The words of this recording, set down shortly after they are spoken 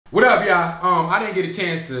What up, y'all? I didn't get a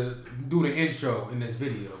chance to do the intro in this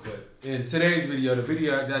video, but in today's video, the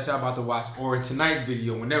video that y'all about to watch, or in tonight's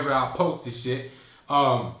video, whenever I post this shit,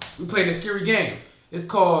 we played a scary game. It's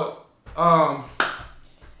called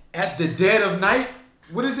At the Dead of Night.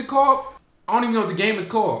 What is it called? I don't even know what the game is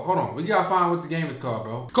called. Hold on, we gotta find what the game is called,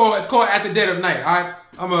 bro. It's called At the Dead of Night.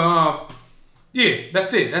 All right, yeah,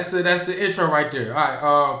 that's it. That's the intro right there.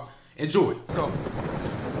 All right, enjoy. Let's go.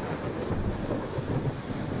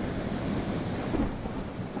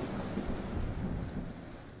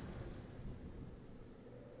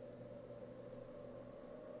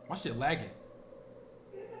 My shit lagging.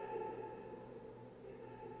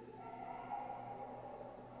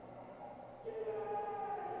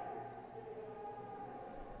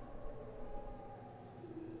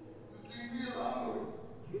 Leave me alone.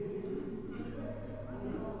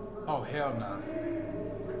 Oh, hell nah.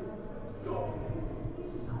 Stop.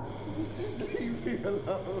 Just leave me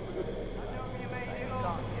alone.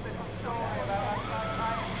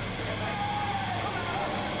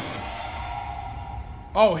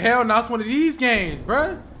 Oh, hell no, it's one of these games,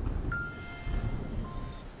 bruh.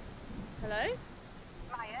 Hello?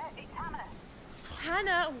 Maya, it's Hannah.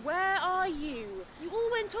 Hannah, where are you? You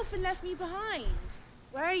all went off and left me behind.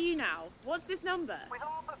 Where are you now? What's this number? We've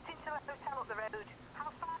all booked into a hotel up the road.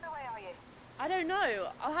 How far away are you? I don't know.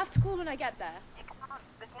 I'll have to call when I get there. You can't.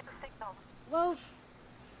 There's no signal. Well,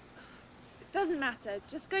 it doesn't matter.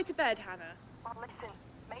 Just go to bed, Hannah. Well, listen.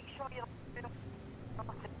 Make sure you're...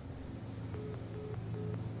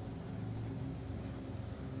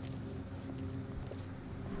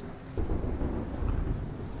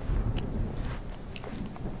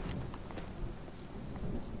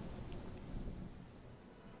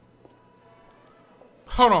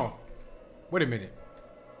 Hold on. Wait a minute.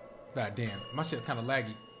 God damn, my shit's kind of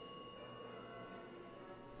laggy.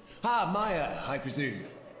 Ah, Maya, I presume.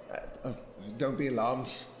 Don't be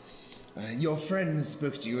alarmed. Your friends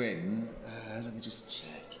booked you in. Let me just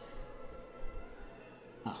check.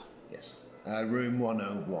 Ah, yes. Room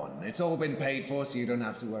 101. It's all been paid for, so you don't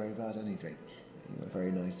have to worry about anything. You are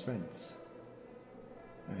very nice friends.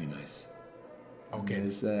 Very nice. Okay.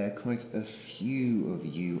 There's quite a few of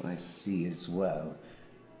you I see as well.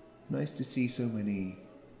 Nice to see so many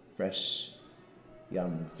fresh,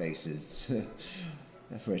 young faces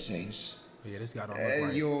for a change. Yeah, this guy don't look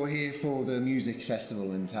right. You're here for the music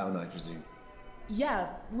festival in town, I presume. Yeah,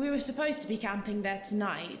 we were supposed to be camping there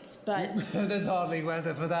tonight, but... There's hardly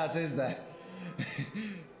weather for that, is there?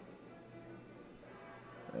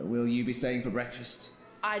 Will you be staying for breakfast?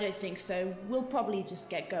 I don't think so. We'll probably just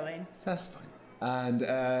get going. That's fine. And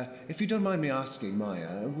if you don't mind me asking,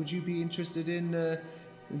 Maya, would you be interested in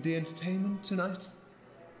the entertainment tonight?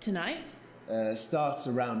 Tonight? Starts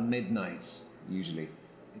around midnight, usually.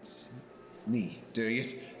 It's me doing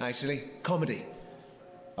it, actually. Comedy.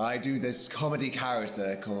 I do this comedy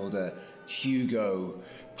character called Hugo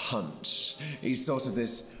Punch. He's sort of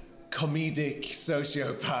this comedic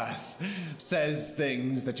sociopath. Says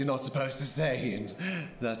things that you're not supposed to say and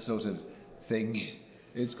that sort of thing.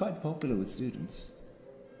 It's quite popular with students.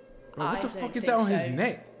 Bro, what the I don't fuck is think that on so. his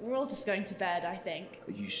neck? We're all just going to bed, I think.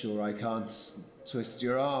 Are you sure I can't twist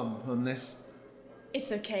your arm on this?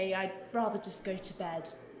 It's okay, I'd rather just go to bed.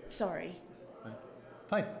 Sorry.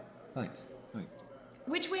 Fine.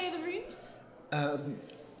 Which way are the rooms?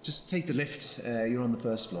 Just take the lift. You're on the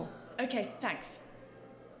first floor. Okay, thanks.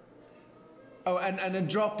 Oh, and then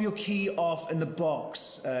drop your key off in the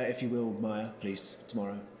box, if you will, Maya, please,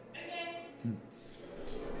 tomorrow. Okay.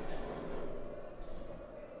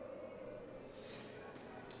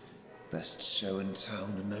 Best show in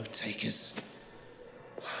town and no takers.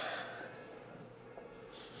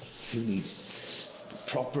 Who needs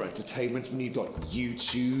proper entertainment when you've got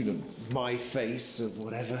YouTube and My Face or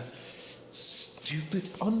whatever? Stupid,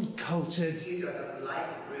 uncultured... You don't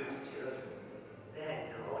like rude children. They're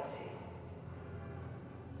naughty.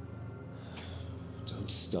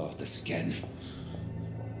 Don't start this again.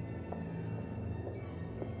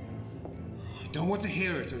 I don't want to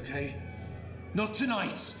hear it, okay? Not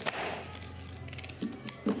tonight!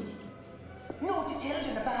 Naughty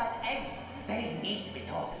children are bad eggs. They need to be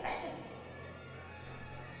taught a lesson.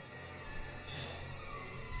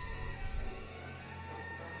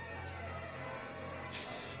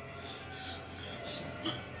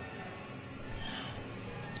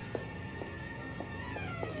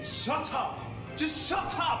 Shut up! Just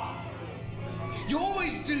shut up! You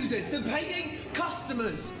always do this. They're paying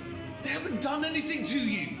customers. They haven't done anything to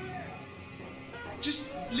you. Just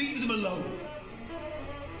leave them alone.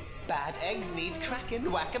 Bad eggs need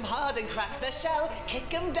cracking. Whack 'em hard and crack their shell.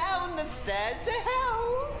 Kick 'em down the stairs to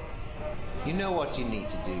hell. You know what you need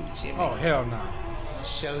to do, Jimmy. Oh, hell no.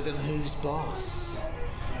 Show them who's boss.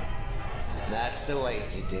 That's the way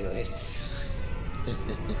to do it.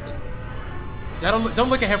 Yeah, don't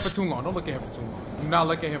look at him for too long. Don't look at him for too long. Do not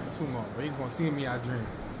look at him for too long, bro. You're gonna see me, I dream.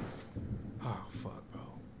 Oh, fuck, bro.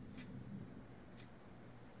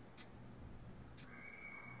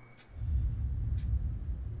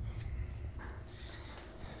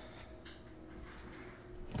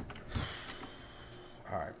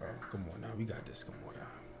 Alright, bro. Come on now. We got this. Come on now.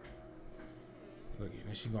 Look at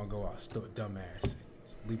her. She gonna go out. Still dumbass.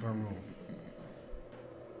 Leave her room.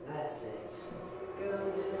 That's it. Go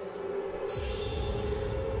to sleep.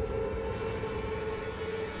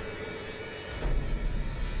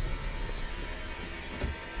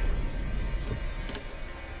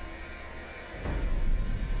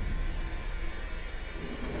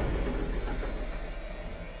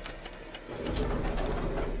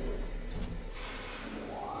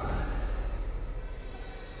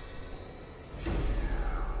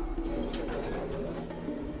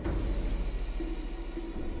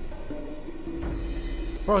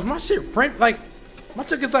 Bro, is my shit framed? Like, my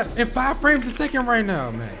chick is like in 5 frames a second right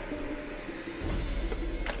now, man.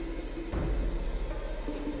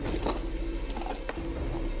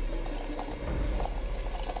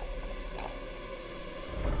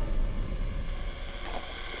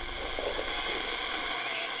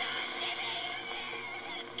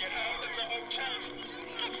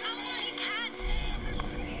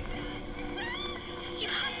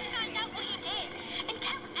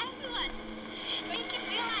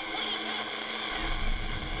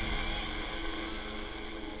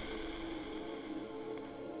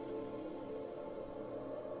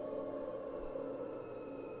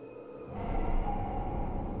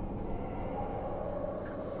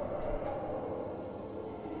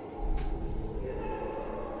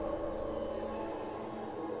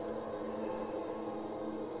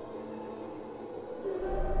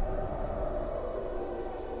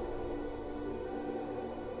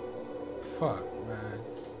 Fuck, man.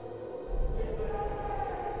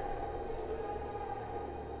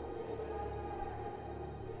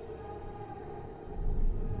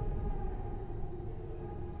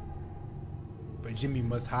 But Jimmy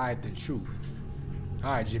must hide the truth.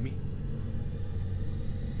 Alright, Jimmy.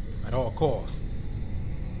 At all costs.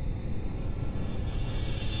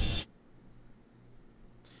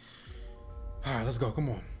 Alright, let's go. Come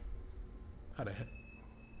on. How the heck?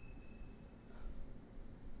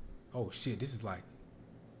 Oh shit, this is like...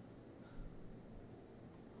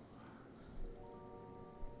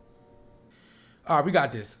 Alright, we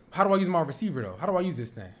got this. How do I use my receiver though? How do I use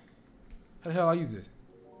this thing? How the hell I use this?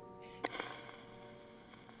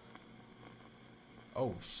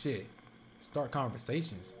 Oh shit. Start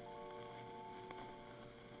conversations.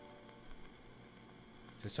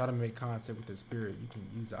 It says try to make contact with the spirit. You can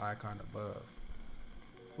use the icon above.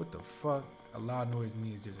 What the fuck? A loud noise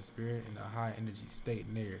means there's a spirit in a high energy state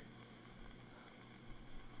near.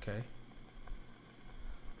 Okay.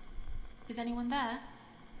 Is anyone there?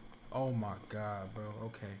 Oh my god, bro.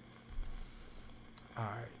 Okay.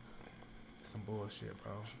 Alright. Some bullshit,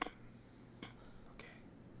 bro. Okay.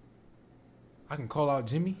 I can call out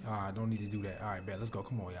Jimmy? I don't need to do that. Alright, bet. Let's go.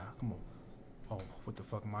 Come on, y'all. Come on. Oh, what the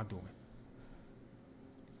fuck am I doing?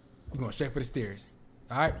 We're going straight for the stairs.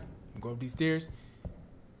 Alright? I'm going up these stairs.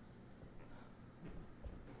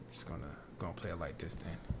 Just gonna play it like this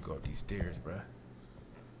then. Go up these stairs, bro.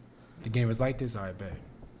 The game is like this? Alright, bet.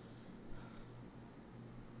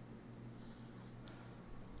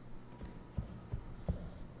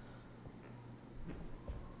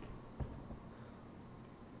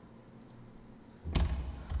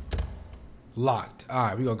 Locked.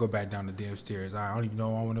 Alright, we gonna go back down the damn stairs. Alright, I don't even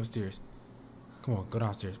know I went upstairs. Come on, go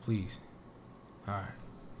downstairs, please. Alright.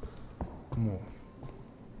 Come on.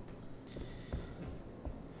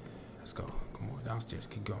 Let's go. Come on, downstairs.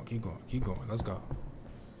 Keep going, keep going, keep going. Let's go.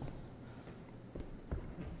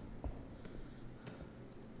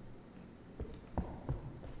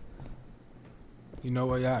 You know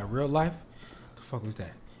what, y'all? In real life, what the fuck was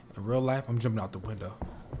that? In real life, I'm jumping out the window.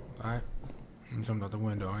 Alright? I'm jumping out the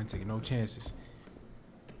window. I ain't taking no chances.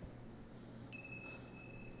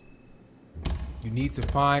 You need to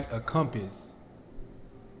find a compass.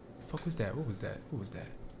 The fuck was that? What was that? What was that?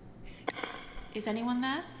 Is anyone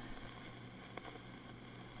there?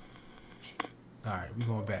 Alright, we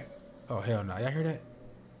going back. Oh, hell no. Y'all hear that?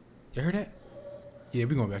 Y'all hear that? Yeah,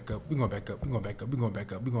 we going back up. We going back up. We going back up. We going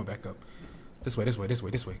back up. We going back up. This way, this way, this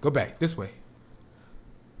way, this way. Go back. This way.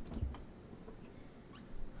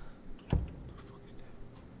 What the fuck is that?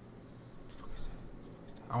 What the fuck is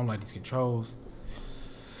that? I don't like these controls.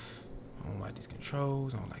 I don't like these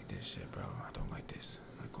controls. I don't like this shit, bro. I don't like this.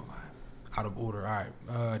 I'm not gonna lie. Out of order. All right.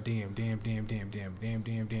 Damn.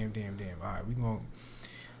 All right, we gonna.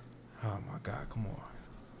 Oh my God, come on.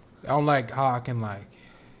 I don't like how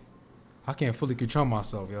I can't fully control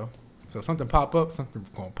myself, yo. So if something pop up, something's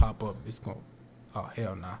gonna pop up. It's gonna. Oh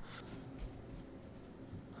hell nah.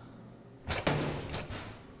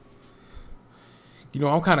 You know,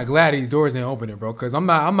 I'm kind of glad these doors ain't opening, bro, cause I'm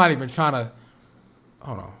not even trying to.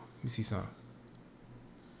 Hold on, let me see something.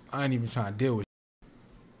 I ain't even trying to deal with.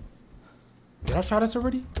 Did I try this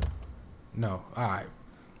already? No. All right.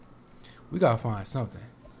 We gotta find something.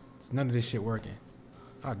 It's none of this shit working.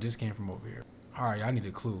 I just came from over here. All right, I need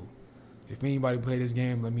a clue. If anybody play this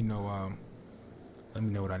game, let me know. Let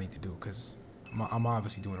me know what I need to do, cause I'm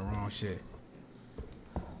obviously doing the wrong shit.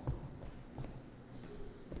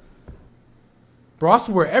 Bro, I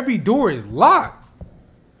swear every door is locked.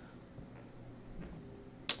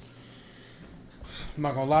 I'm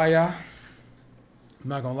not gonna lie, y'all. I'm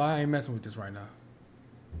not gonna lie, I ain't messing with this right now.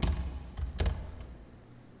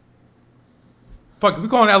 Fuck it, we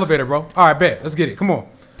calling the elevator, bro. All right, bet. Let's get it. Come on.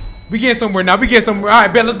 We getting somewhere now. We get somewhere. All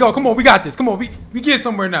right, bet. Let's go. Come on, we got this. Come on, we get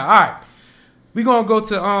somewhere now. All right. We gonna go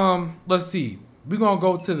to let's see. We gonna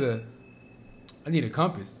go to the. I need a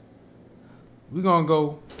compass. We gonna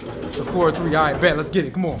go to floor 3. All right, bet. Let's get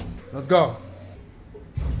it. Come on. Let's go.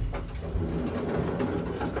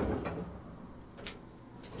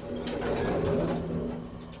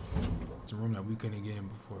 It's a room that we couldn't get in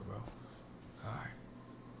before, bro. All right.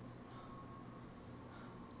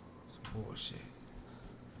 Some bullshit.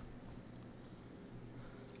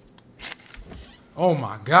 Oh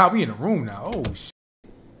my God, we in a room now. Oh shit.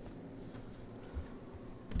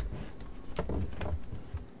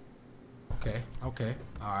 Okay.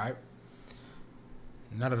 Alright.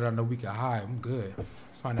 Now that I know we can hide, I'm good.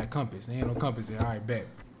 Let's find that compass. There ain't no compass here. Alright, bet.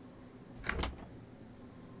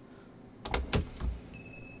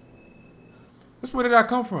 Which way did I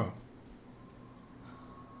come from?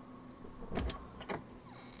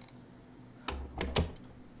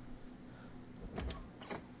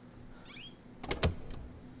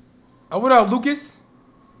 Oh, what up, Lucas?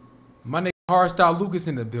 My nigga Hardstyle Lucas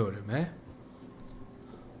in the building, man.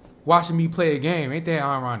 Watching me play a game. Ain't that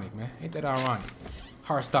ironic, man? Ain't that ironic?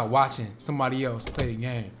 Hardstyle watching somebody else play a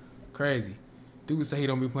game. Crazy. Dude say he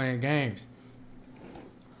don't be playing games.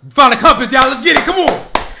 Found a compass, y'all. Let's get it. Come on.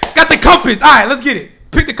 Got the compass. All right, let's get it.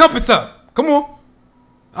 Pick the compass up. Come on. All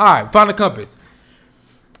right, found the compass.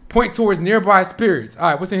 Point towards nearby spirits.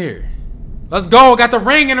 All right, what's in here? Let's go. Got the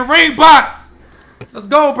ring in the ring box. Let's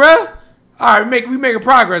go, bruh. All right, we making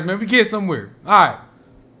progress, man. We get somewhere. All right.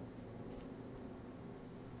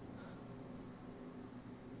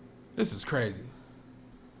 This is crazy.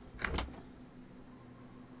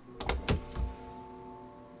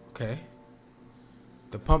 Okay.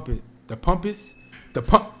 The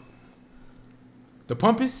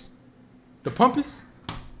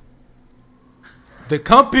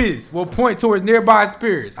compass will point towards nearby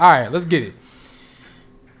spirits. All right, let's get it.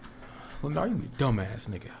 Lenarrio, you a dumbass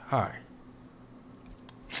nigga. All right.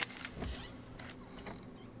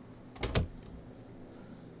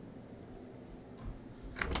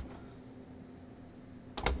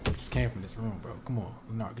 Just came from this room, bro. Come on,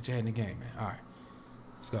 Lenarrio, get your head in the game, man. All right,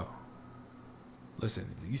 let's go. Listen,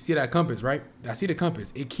 you see that compass, right? I see the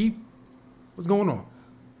compass. It keep. What's going on?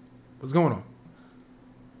 What's going on?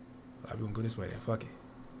 We're gonna go this way then. Fuck it.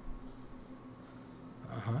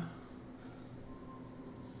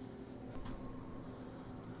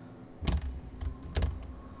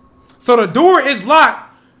 So the door is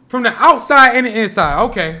locked from the outside and the inside.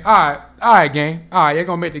 Okay. All right, gang. All right, you're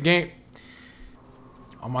gonna make the game.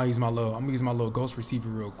 I'm gonna use my little ghost receiver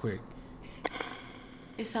real quick.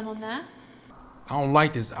 Is someone there? I don't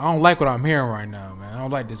like this. I don't like what I'm hearing right now, man. I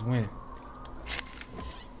don't like this winning.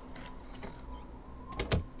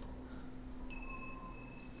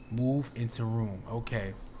 Move into room.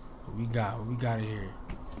 Okay. What we got in here?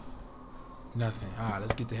 Nothing. All right,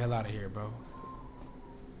 let's get the hell out of here, bro.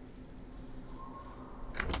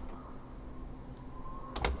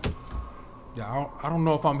 Yeah, I don't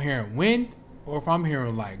know if I'm hearing wind or if I'm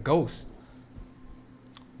hearing like ghosts.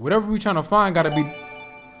 Whatever we trying to find gotta be.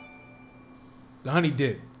 The honey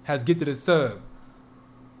dip has gifted a sub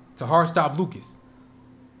to Hardstyle Lucas.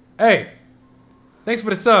 Hey, thanks for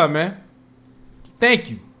the sub, man. Thank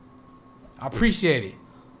you. I appreciate it.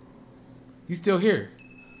 You still here?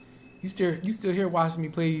 You still here watching me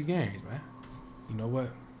play these games, man? You know what?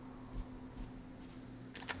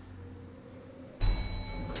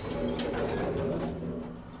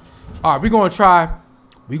 All right, we're gonna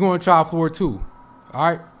try floor 2. All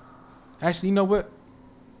right. Actually, you know what?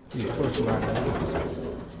 Yeah, push you right now.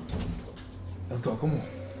 Let's go, come on.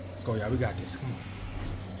 Let's go, y'all. We got this. Come on.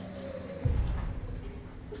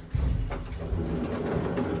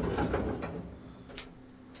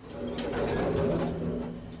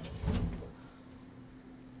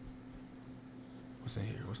 What's in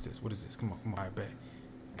here? What's this? What is this? Come on, come on. All right, bet.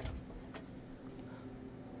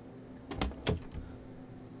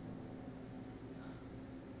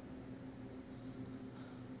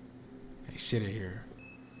 Hey, shit in here.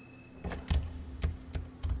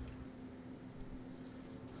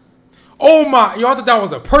 Oh my! Yo, I thought that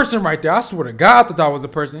was a person right there. I swear to God, I thought that was a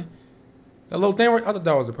person. That little thing, I thought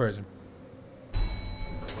that was a person.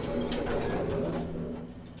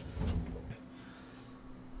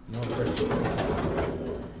 No person.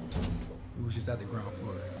 We was just at the ground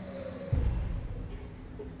floor.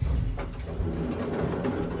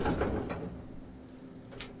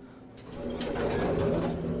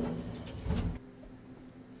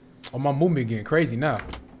 Oh, my movement getting crazy now.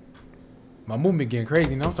 My movement getting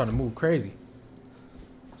crazy now. I'm starting to move crazy.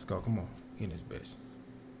 Let's go. Come on. Get in this bitch.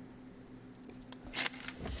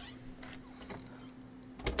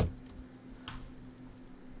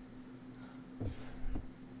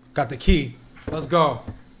 Got the key. Let's go.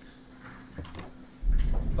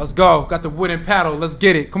 Let's go. Got the wooden paddle. Let's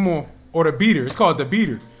get it. Come on. Or the beater. It's called the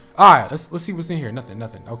beater. All right. Let's see what's in here. Nothing.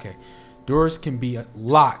 Nothing. Okay. Doors can be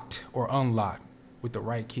locked or unlocked with the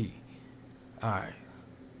right key. All right.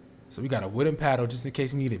 So we got a wooden paddle just in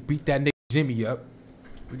case we need to beat that nigga Jimmy up.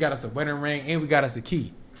 We got us a wedding ring and we got us a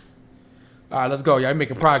key. All right, let's go. Y'all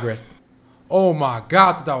making progress. Oh my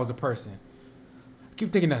God, I thought that was a person. I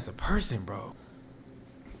keep thinking that's a person, bro.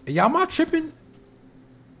 Y'all, am I tripping?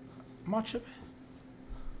 Am I tripping?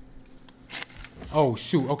 Oh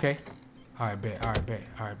shoot, okay. All right, bet. All right, bet.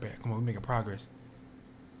 All right, bet. Come on, we making progress.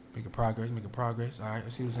 Making progress, making progress. All right,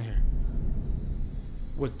 let's see what's in here.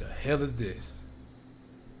 What the hell is this?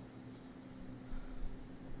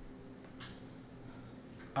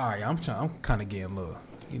 Alright, I'm kind of getting a little,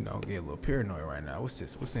 getting a little paranoid right now. What's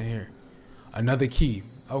this? What's in here? Another key.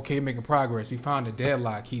 Okay, making progress. We found the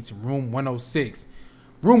deadlock key to room 106.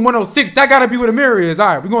 Room 106. That gotta be where the mirror is.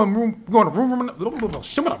 Alright, we're going to room.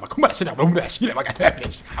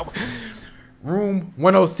 Room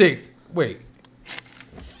 106. Wait.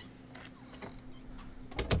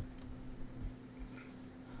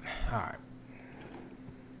 Alright.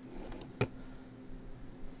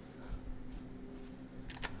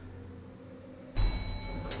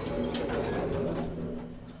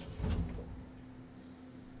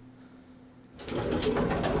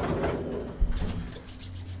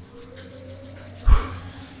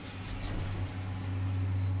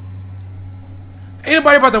 Ain't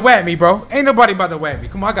nobody about to whack me, bro. Ain't nobody about to whack me.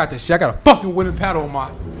 Come on, I got this shit. I got a fucking wooden paddle on my.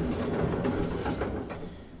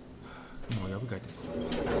 Come on, y'all. We got this.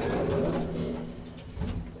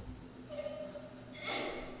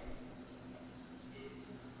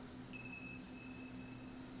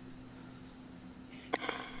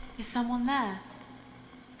 Is someone there?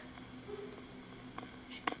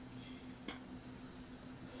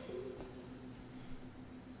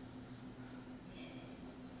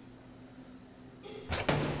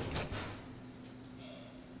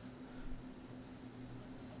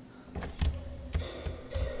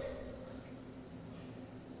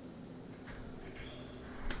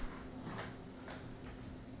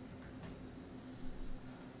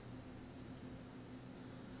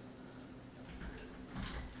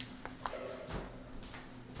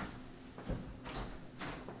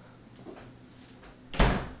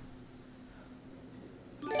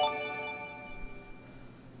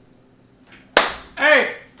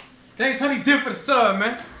 Hey, thanks Honey Dip for the sub,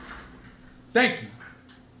 man. Thank you.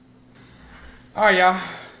 All right, y'all.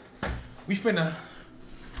 We finna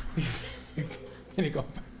go. We finna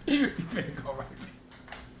go right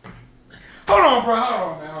there. Hold on, bro. Hold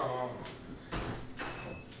on, man. Hold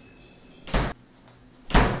on.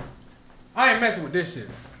 I ain't messing with this shit,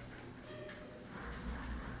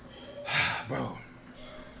 bro.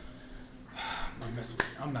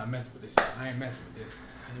 I'm not messing with this. I ain't messing with this.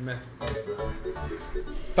 I ain't messing with this, bro.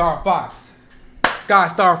 Star Fox. Sky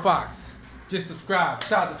Star Fox. Just subscribe.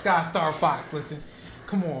 Shout out to Sky Star Fox. Listen.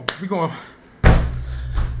 Come on. We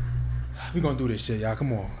gonna do this shit, y'all.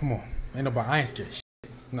 Come on. Come on. Ain't nobody. I ain't scared of shit.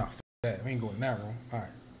 Nah, fuck that. We ain't going in that room. Alright.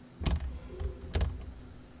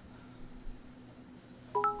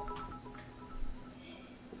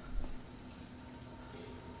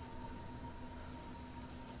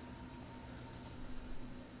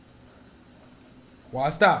 Why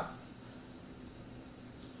stop?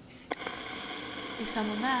 Is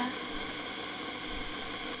someone there?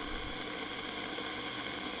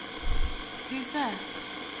 Who's there?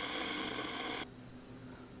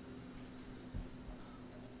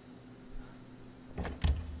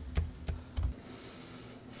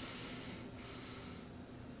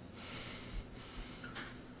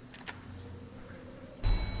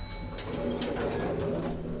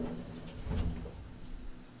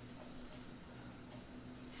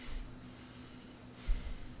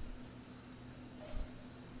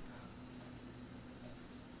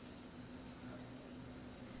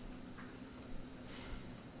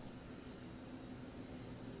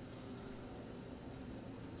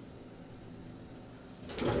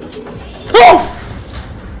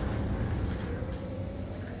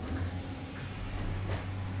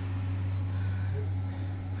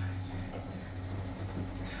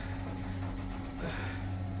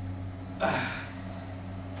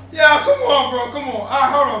 Yeah, come on, bro. Come on. All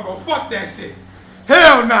right, hold on, bro. Fuck that shit.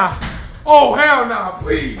 Hell nah. Oh, hell nah.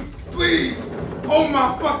 Please. Please. Oh,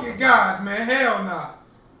 my fucking gosh, man. Hell nah.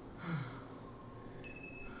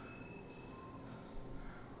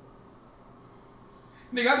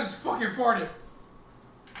 Nigga, I just fucking farted.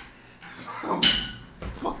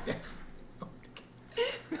 Fuck that shit.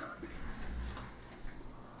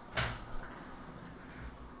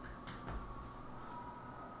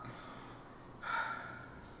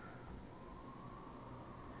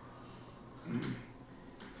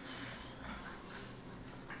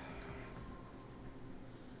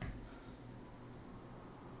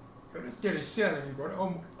 Yo, that scared the shit out of me, bro. That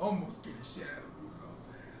almost scared the shit out of me, bro.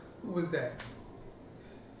 Who was that?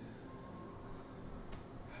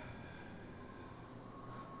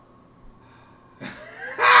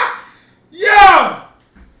 Yo!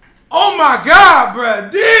 Oh my God, bro.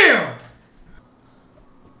 Damn!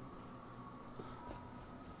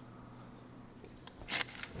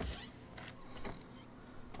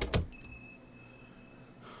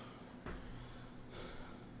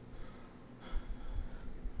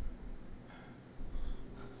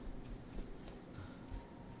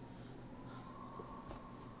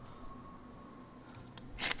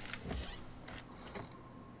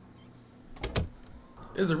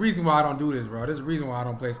 There's a reason why I don't do this, bro. There's a reason why I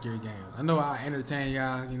don't play scary games. I know I entertain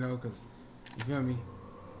y'all, you know, because, you feel me?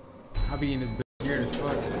 I be in this bitch scared as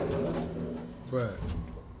fuck. But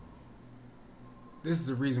this is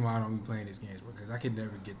the reason why I don't be playing these games, bro, because I can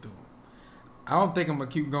never get through them. I don't think I'm going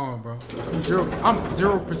to keep going, bro. I'm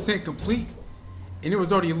 0% complete, and it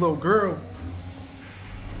was already a little girl.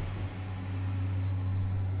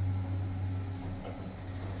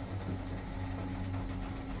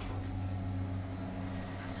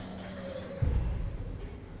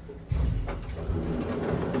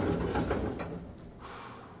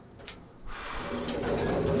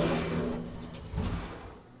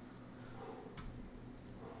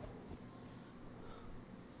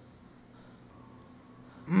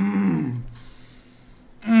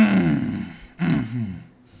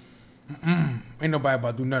 Ain't nobody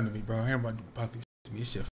about to do nothing to me, bro. Ain't nobody about to do shit to me.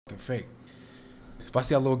 This shit fucking fake. If I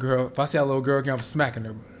see a little girl again, I'm smacking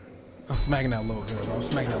her. I'm smacking that little girl, bro. I'm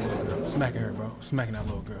smacking that little girl. I'm smacking her, bro. I'm smacking that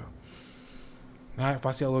little girl. Alright, if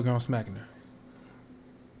I see a little girl, I'm smacking her.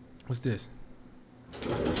 What's this?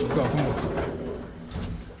 Let's go, come on.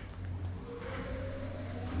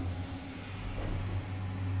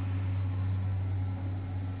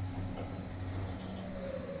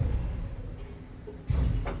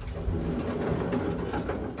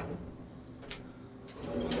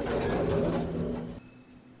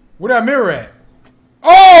 Where that mirror at?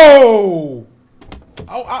 Oh!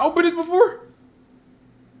 I opened this before?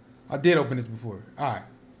 I did open this before. Alright.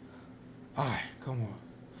 Alright, come on.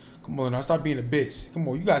 Come on now, stop being a bitch. Come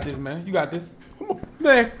on, you got this, man. You got this. Come on,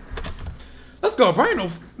 man. Let's go, bro. Ain't no,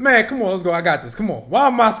 man, come on, let's go. I got this. Come on. Why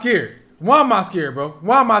am I scared? Why am I scared, bro?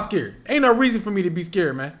 Why am I scared? Ain't no reason for me to be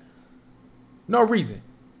scared, man. No reason.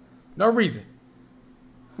 No reason.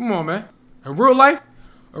 Come on, man. In real life,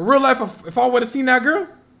 if I would have seen that girl,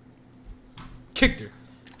 kicked her.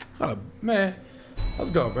 Hold up, man. Let's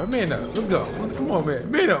go, bro. Man up. Let's go. Come on, man.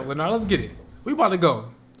 Man up, Lenarrio. Let's get it. We about to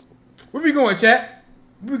go. Where we going, chat?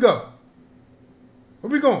 Where we go?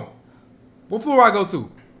 Where we going? What floor I go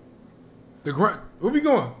to? The grunt. Where we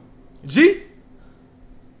going? G?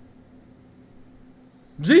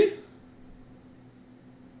 G?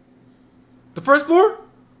 The first floor?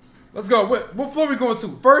 Let's go. What floor we going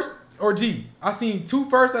to? First or G? I seen 2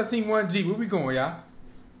 first. I seen 1 G. Where we going, y'all?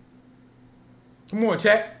 Come on,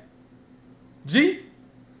 chat. G?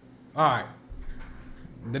 Alright.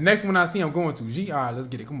 The next one I see I'm going to. G? Alright, let's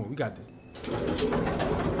get it. Come on, we got this.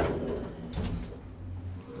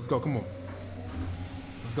 Let's go, come on.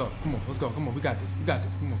 Let's go, come on, let's go, come on. We got this. We got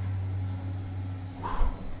this, come on.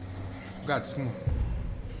 We got this, come on.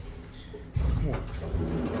 Come on.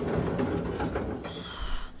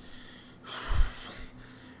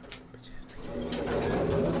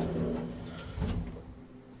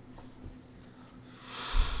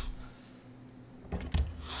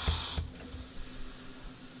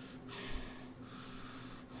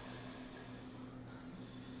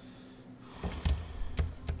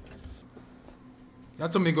 Y'all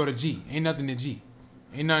told me to go to G. Ain't nothing to G.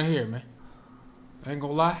 Ain't nothing here, man. I ain't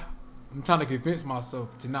gonna lie. I'm trying to convince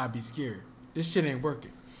myself to not be scared. This shit ain't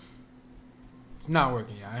working. It's not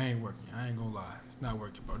working, y'all. I ain't working. I ain't gonna lie. It's not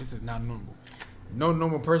working, bro. This is not normal. No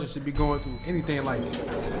normal person should be going through anything like this.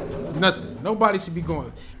 Nothing. Nobody should be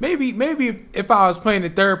going. Maybe if I was playing the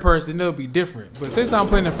third person, it'll be different. But since I'm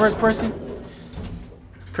playing the first person,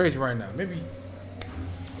 it's crazy right now. Maybe.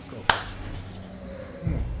 Let's go.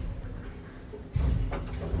 Come on.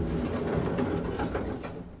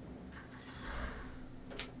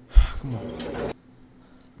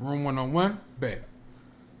 1-on-1. Bet.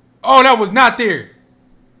 Oh, that was not there.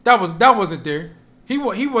 That wasn't there. He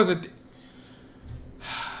wasn't.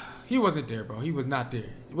 He wasn't there, bro. He was not there.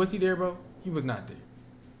 Was he there, bro? He was not there.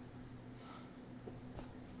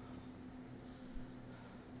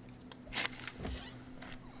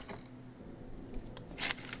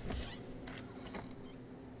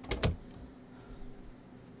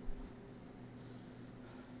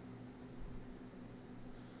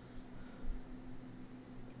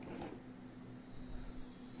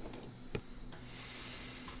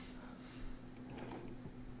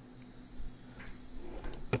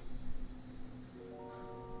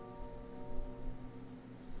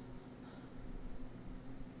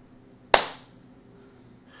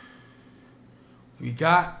 We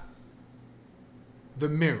got the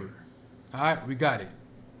mirror. All right, we got it.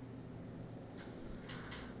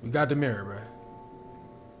 We got the mirror, bro.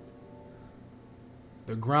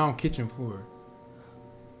 The ground kitchen floor.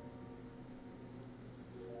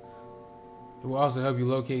 It will also help you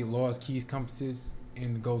locate lost keys, compasses,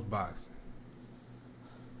 in the ghost box.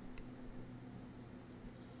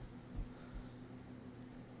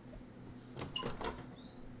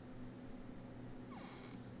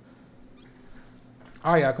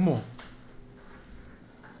 All right, y'all, come on.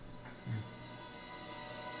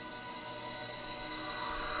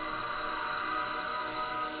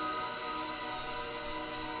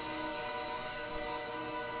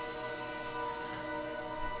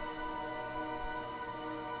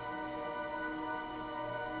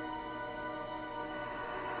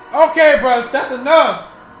 Okay, bro, that's enough.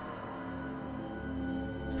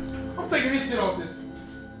 I'm taking this shit off this.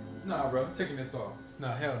 Nah, bro, I'm taking this off.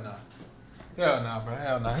 Nah, hell nah. Hell nah, bro.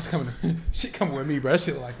 Hell nah. It's coming. Shit coming with me, bro. That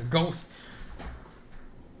shit like a ghost.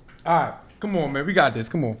 All right, come on, man. We got this.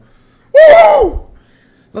 Come on. Woo!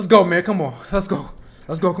 Let's go, man. Come on. Let's go.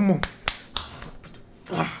 Let's go. Come on.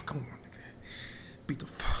 Come on, nigga. Beat the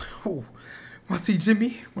fuck. Ooh. When I see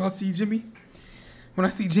Jimmy,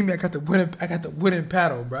 I got the wooden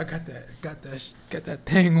paddle, bro. I got that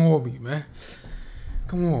thing on me, man.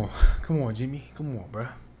 Come on, Jimmy. Come on, bro.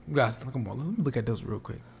 You guys, come on. Let me look at those real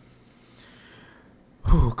quick.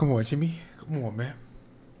 Ooh, come on, Jimmy. Come on, man.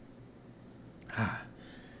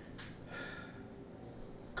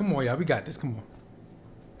 Come on, y'all. We got this. Come on.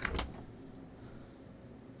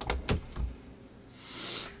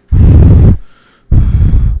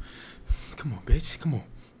 Come on, bitch. Come on.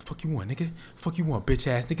 The fuck you want, nigga? Fuck you want, bitch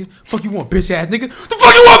ass nigga? Fuck you want, bitch ass nigga? The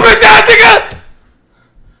fuck you want, bitch ass nigga?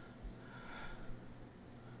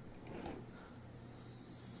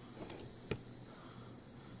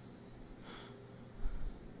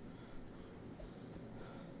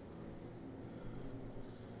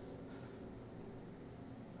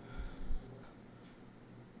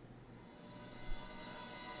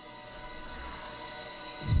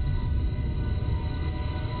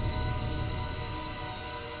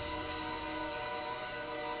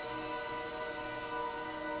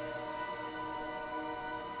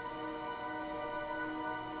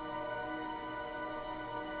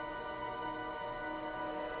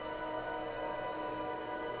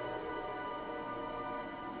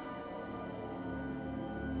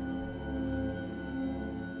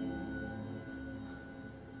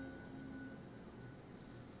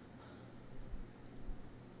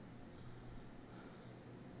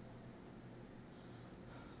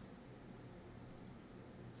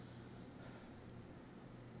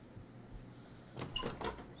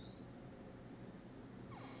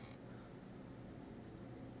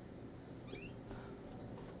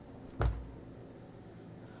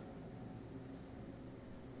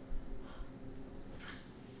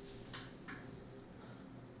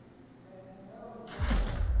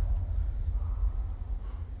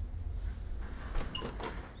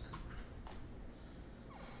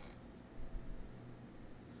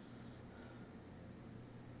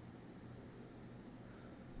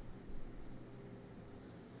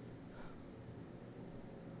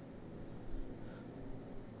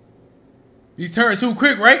 These turns too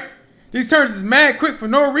quick, right? These turns is mad quick for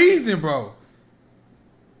no reason, bro.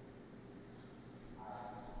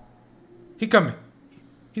 He coming.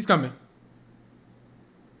 He's coming.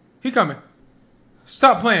 He coming.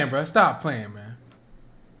 Stop playing, bro. Stop playing, man.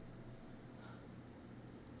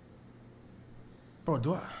 Bro,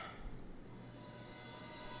 do I...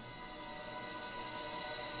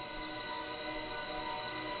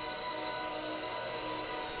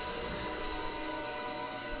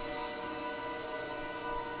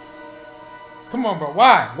 Come on, bro.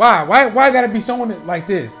 Why? Why gotta be showing it like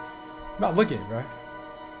this? I'm not looking, bro.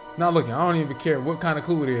 Not looking. I don't even care what kind of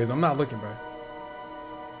clue it is. I'm not looking, bro.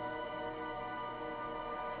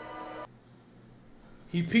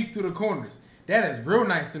 He peeked through the corners. That is real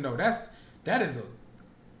nice to know. That's a.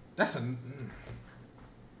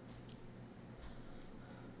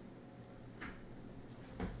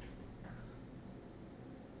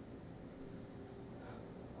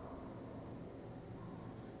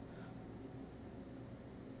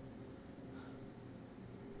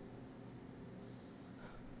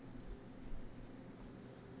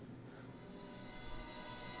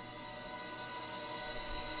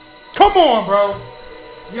 Come on, bro.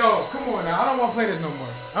 Yo, come on now. I don't want to play this no more.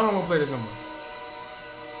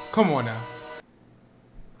 Come on now.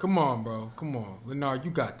 Come on, bro. Come on. Lenarrio,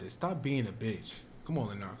 you got this. Stop being a bitch. Come on,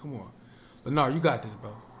 Lenarrio. Come on. Lenarrio, you got this,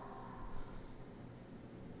 bro.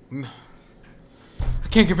 I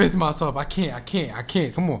can't convince myself. I can't.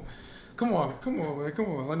 Come on, man. Come on,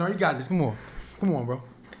 Lenarrio, you got this. Come on, bro.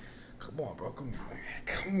 Come on, bro.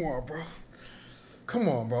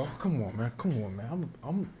 Come on,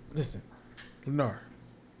 man. Listen, Lenarrio.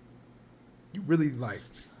 You really like.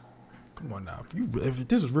 Come on now. If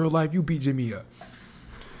this is real life, you beat Jimmy up.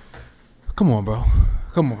 Come on, bro.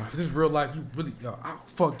 If this is real life, you really, I'll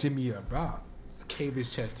fuck Jimmy up, bro. I'll cave his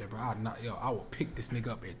chest there, bro. I will pick this nigga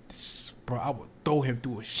up and bro, I will throw him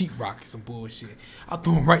through a sheetrock and some bullshit. I'll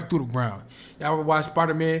throw him right through the ground. Y'all ever watch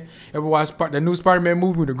Spider-Man? Ever watch the new Spider-Man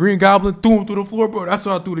movie with the Green Goblin? Threw him through the floor, bro. That's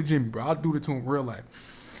what I threw to Jimmy, bro. I'll do it to him in real life.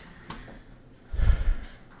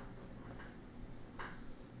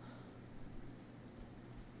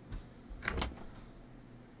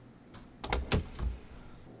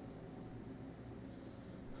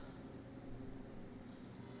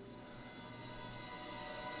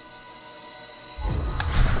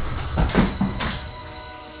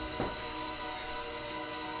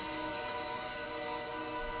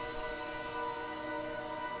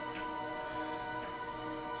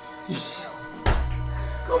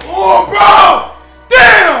 Come on, bro!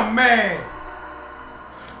 Damn, man!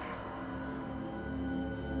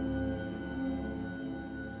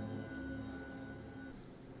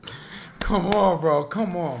 Come on, bro.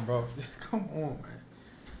 Come on, man.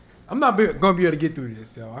 I'm not gonna be able to get through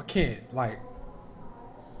this, yo. I can't, like...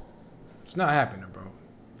 It's not happening, bro.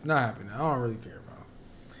 It's not happening. I don't really care, bro.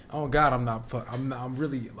 Oh, God, I'm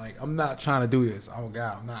really, like, I'm not trying to do this. Oh,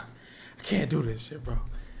 God, I can't do this shit, bro.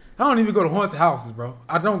 I don't even go to haunted houses, bro.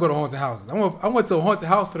 I don't go to haunted houses. I went to a haunted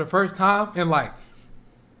house for the first time in, like,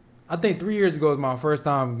 I think 3 years ago was my first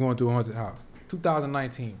time going to a haunted house.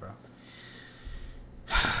 2019, bro.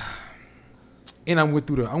 And I went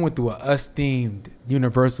through a us-themed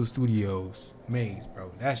Universal Studios maze,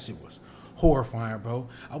 bro. That shit was horrifying, bro.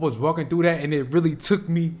 I was walking through that and it really took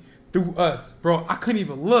me through us, bro. I couldn't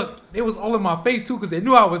even look. It was all in my face too because they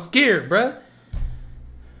knew I was scared, bro.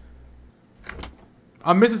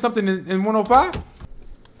 I'm missing something in 105?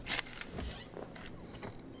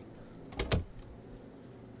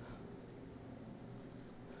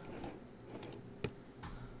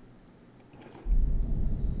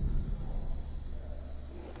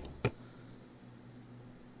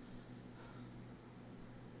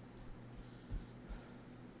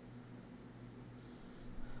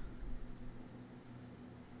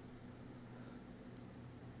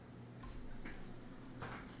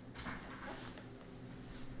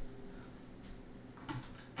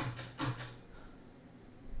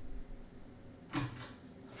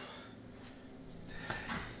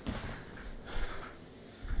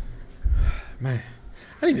 Man,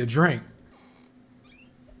 I need a drink.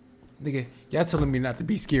 Nigga, y'all telling me not to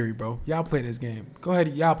be scary, bro. Y'all play this game. Go ahead,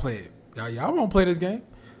 y'all play it. Y'all won't play this game.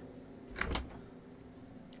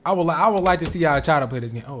 I would like to see y'all try to play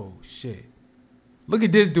this game. Oh shit. Look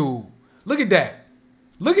at this dude. Look at that.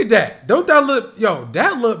 Look at that. Don't that look, yo,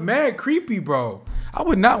 that look mad creepy, bro. I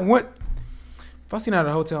would not want, if I seen out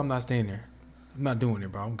at a hotel, I'm not staying there. I'm not doing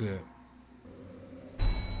it, bro. I'm good.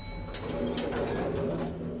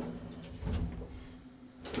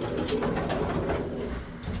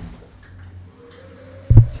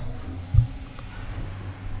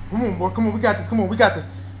 Come on, boy. Come on. We got this. Come on. We got this.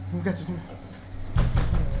 We got this.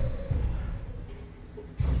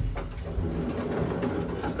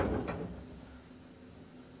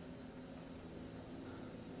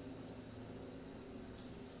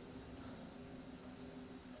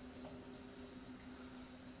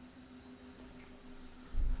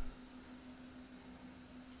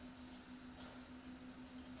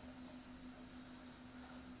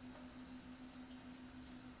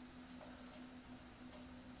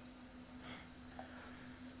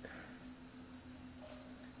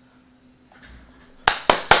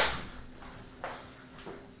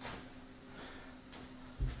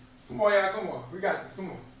 Come on, y'all, come on. We got this,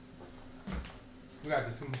 come on. We got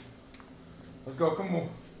this, come on. Let's go, come on.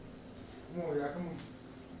 Come on, y'all, come on.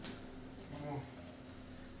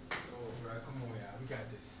 got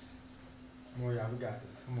this. Come on, y'all. We got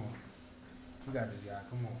this. Come on. We got this, y'all.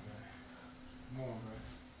 Come on, man. Come on, bro.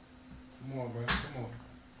 Come on, bro. Come on.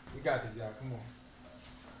 We got this, y'all. Come on.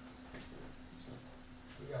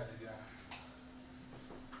 We got this, y'all.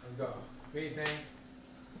 Let's go.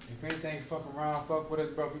 If anything fuck around, fuck with us,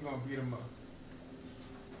 bro, we gonna beat them up.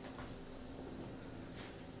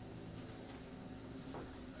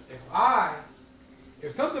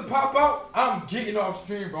 If something pop out, I'm getting off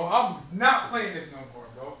stream, bro. I'm not playing this no more,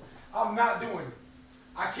 bro. I'm not doing it.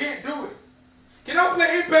 I can't do it. Can I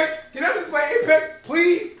play Apex? Can I just play Apex,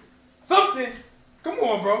 please? Something. Come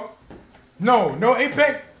on, bro. No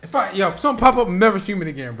Apex. If something pop up, I'm never streaming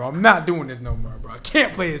again, bro. I'm not doing this no more, bro. I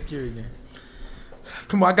can't play a scary game.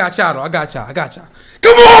 Come on, I got y'all though. I got y'all.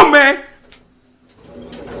 Come on, man.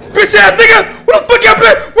 Bitch ass nigga. Where the fuck y'all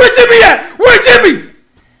been? Where Jimmy at? Where Jimmy?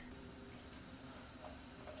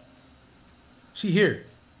 She here.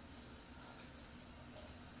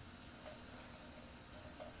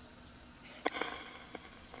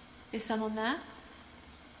 Is someone there?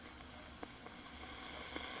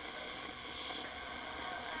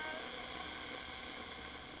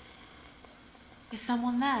 Is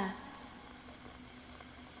someone there?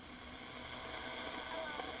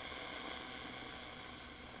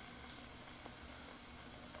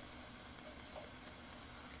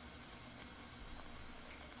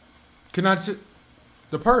 Can I just...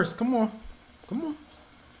 The purse, come on. Come on.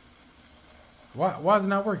 Why is it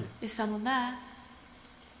not working? Is someone there?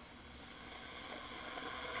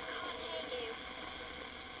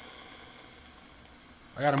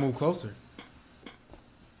 I gotta move closer.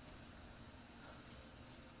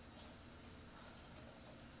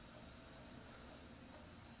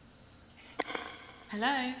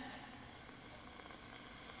 Hello?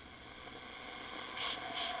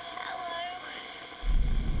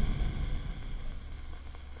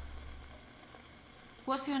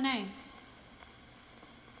 What's your name?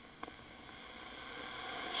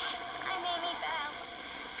 I'm Amy Bell.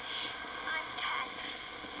 I'm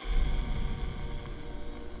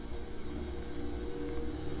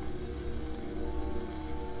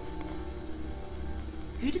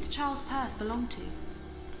 10. Who did the child's purse belong to? It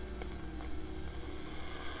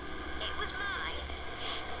was mine.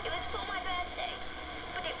 It was for my birthday,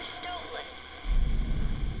 but it was stolen.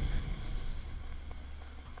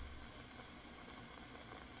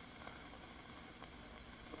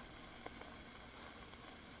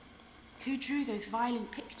 Who drew those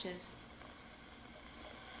violent pictures?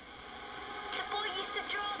 The boy used to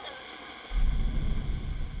draw them.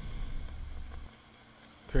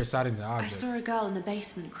 Pair sightings and I objects. saw a girl in the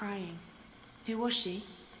basement crying. Who was she?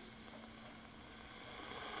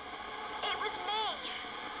 It was me.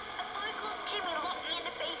 A boy called Jimmy locked me in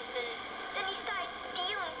the basement. Then he started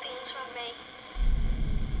stealing things from me.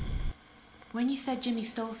 When you said Jimmy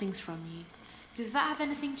stole things from you, does that have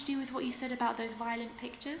anything to do with what you said about those violent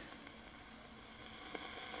pictures?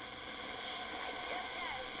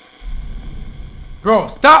 Bro,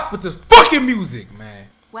 stop with this fucking music, man.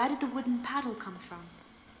 Where did the wooden paddle come from?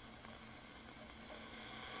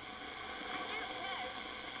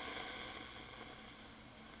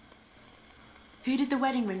 Who did the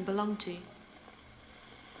wedding ring belong to?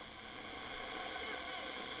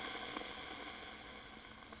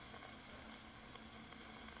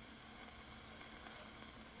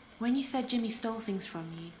 When you said Jimmy stole things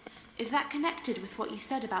from you, is that connected with what you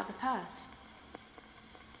said about the purse?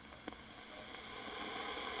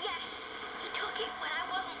 Yes, he took it when I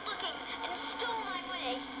wasn't looking and stole my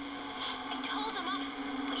money. I told him off,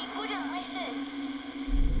 but he wouldn't listen.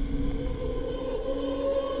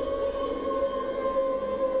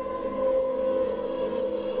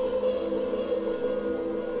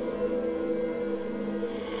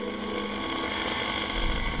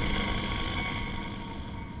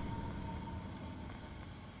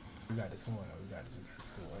 We got this. Come on, we got this.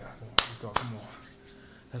 Come on, y'all. Come on. Let's go. Come on.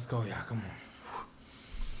 Let's go, y'all. Come on.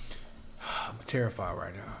 I'm terrified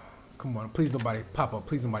right now. Come on. Please nobody pop up.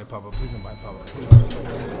 Please nobody pop up. Please nobody pop up. Please nobody pop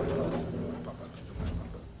up. Please nobody pop up. Please nobody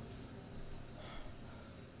pop up.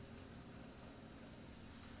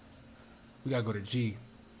 We gotta go to G.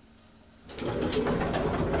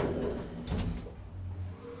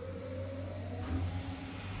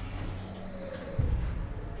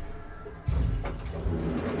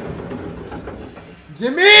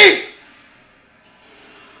 Jimmy!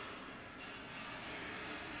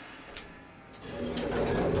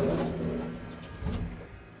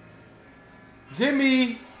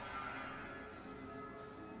 Jimmy!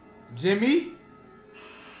 Jimmy?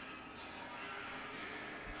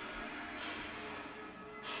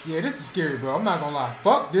 Yeah, this is scary, bro. I'm not gonna lie.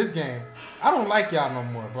 Fuck this game. I don't like y'all no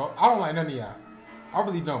more, bro. I don't like none of y'all. I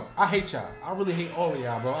really don't. I hate y'all. I really hate all of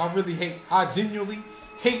y'all, bro. I genuinely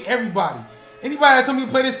hate everybody. Anybody that tell me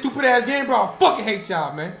to play this stupid ass game, bro, I fucking hate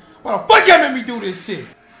y'all, man. Why the fuck y'all make me do this shit?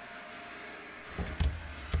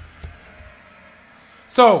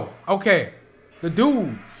 So, okay. The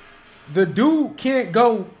dude can't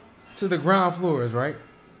go to the ground floors, right?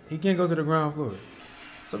 He can't go to the ground floors.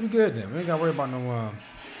 So we good then. We ain't gotta worry about no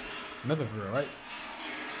nothing for real, right?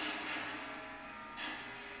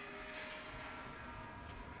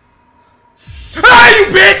 Ah, you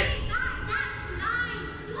bitch!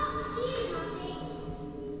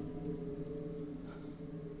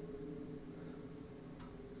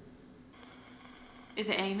 Is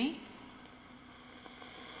it Amy?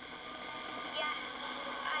 Yes,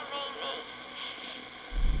 I'm Amy.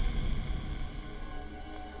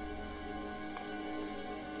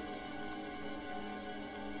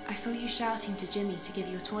 I saw you shouting to Jimmy to give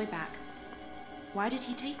your toy back. Why did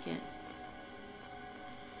he take it?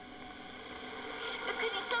 Because he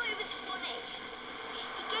thought it was funny.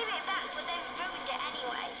 He gave it back, but then ruined it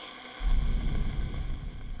anyway.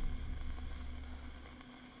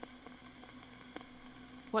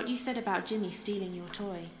 What you said about Jimmy stealing your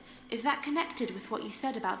toy, is that connected with what you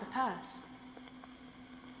said about the purse?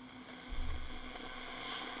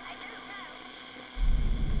 I don't know.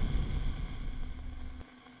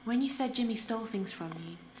 When you said Jimmy stole things from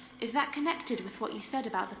you, is that connected with what you said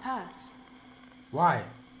about the purse? Why?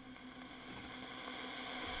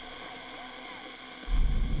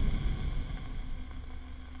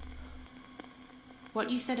 What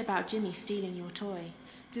you said about Jimmy stealing your toy,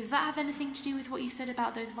 does that have anything to do with what you said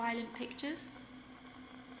about those violent pictures?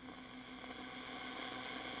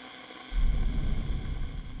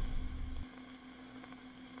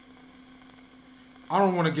 I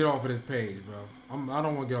don't want to get off of this page, bro. I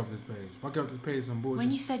don't want to get off this page. If I get off this page, some bullshit.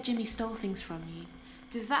 When you said Jimmy stole things from you,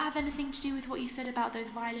 does that have anything to do with what you said about those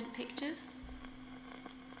violent pictures?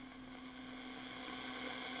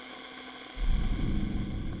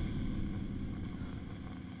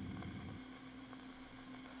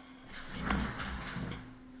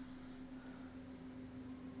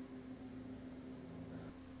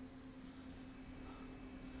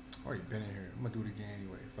 Already been in here. I'm gonna do it again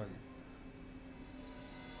anyway. Fuck it.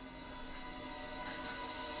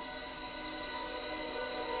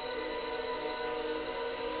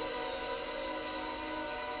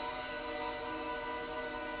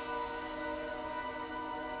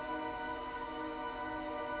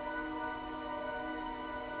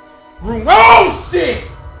 Room. Oh shit!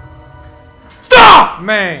 Stop,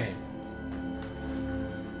 man.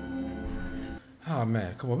 Oh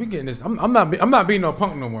man, come on, we getting this. I'm not being no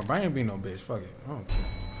punk no more, but I ain't being no bitch. Fuck it. I don't care.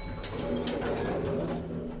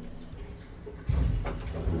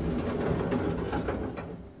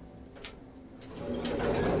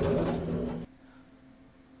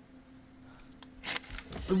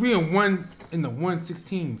 We in the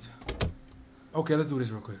 116s. Okay, let's do this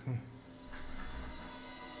real quick.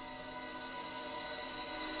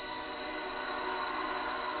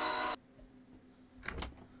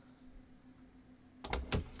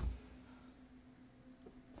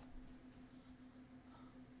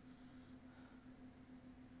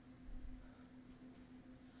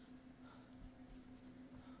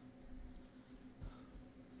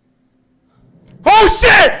 Oh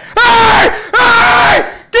shit! Hey! Hey!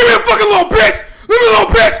 Give me a fucking little bitch! Leave me a little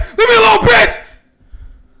bitch! Leave me a little bitch!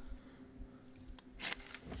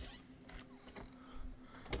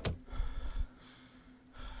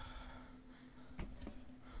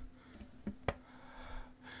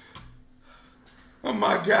 Oh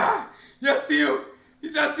my god! Y'all see him?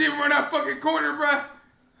 Y'all see him run that fucking corner, bruh?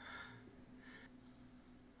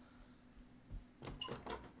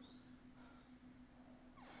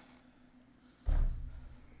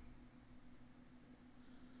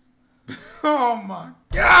 Oh my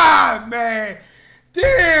god, man.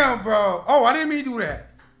 Damn, bro. Oh, I didn't mean to do that.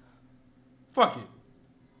 Fuck it.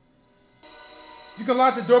 You can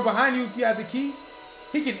lock the door behind you if you have the key.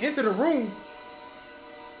 He can enter the room.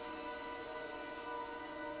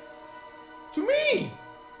 What you mean?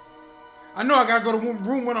 I know I gotta go to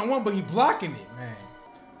room 1-on-1, but he blocking it, man.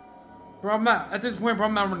 Bro, I'm not, at this point, bro,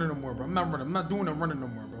 I'm not running no more, bro. I'm not running. I'm not doing the running no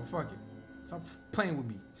more, bro. Fuck it. Stop playing with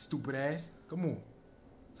me, stupid ass. Come on.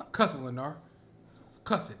 Stop cussing, Lenarrio. Stop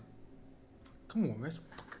cussing. Come on, man. Stop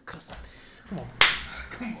fucking cussing. Come on.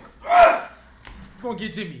 Come on. We're gonna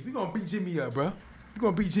get Jimmy. We're gonna beat Jimmy up, bro. We're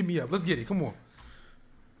gonna beat Jimmy up. Let's get it. Come on.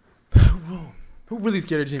 Who really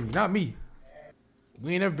scared of Jimmy? Not me.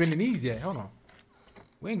 We ain't never been in these yet. Hold on.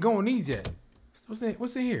 We ain't going these yet. What's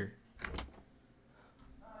in here?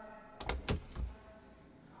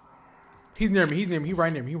 He's near me. He's near me. He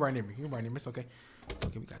right near me. He right near me. He right near me. It's okay. It's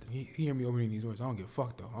okay, we got this. He hear me opening these doors. I don't give a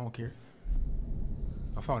fuck though. I don't care.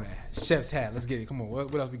 I found that chef's hat. Let's get it. Come on.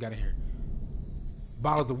 What else we got in here?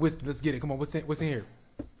 Bottles of whiskey. Let's get it. Come on. What's in here?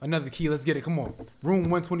 Another key. Let's get it. Come on. Room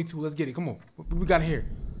 122. Let's get it. Come on. What we got in here?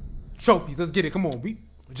 Trophies. Let's get it. Come on.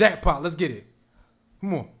 Jackpot. Let's get it.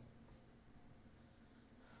 Come on.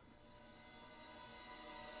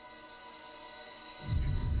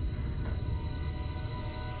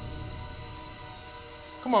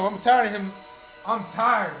 Come on. I'm tired of him. I'm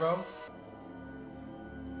tired, bro.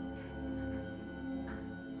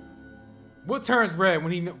 What turns red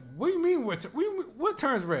when he? What do you mean? What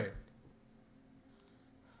turns red?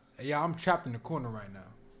 Hey, y'all, I'm trapped in the corner right now.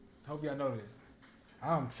 Hope y'all know this.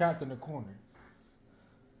 I'm trapped in the corner.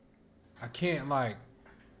 I can't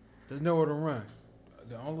there's nowhere to run.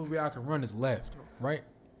 The only way I can run is left, right?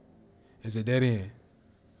 It's a dead end.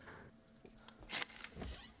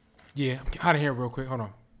 Yeah, I'm out of here real quick. Hold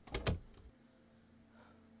on.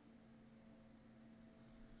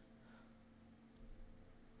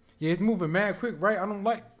 Yeah, it's moving mad quick, right? I don't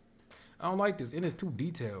like this. And it's too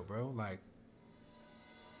detailed, bro. Like,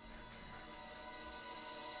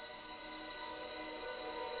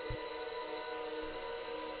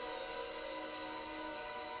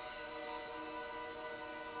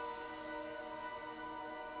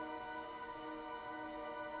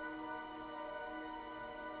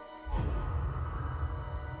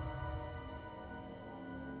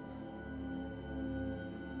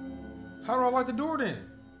 how do I lock the door then?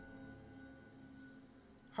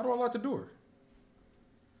 How do I lock the door?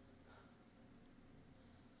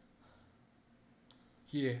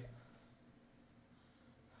 Yeah.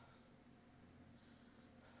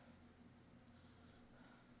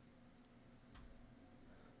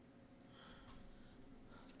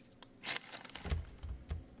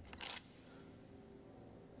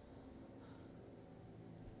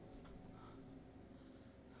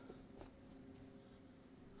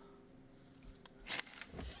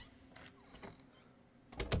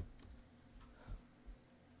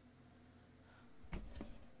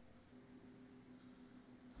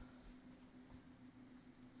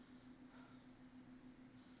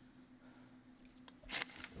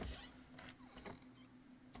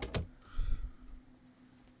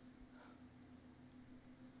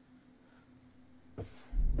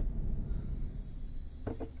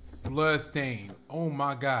 Blood stain. Oh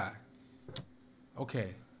my God.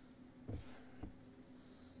 Okay.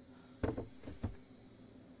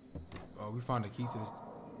 Oh, we found the keys to this.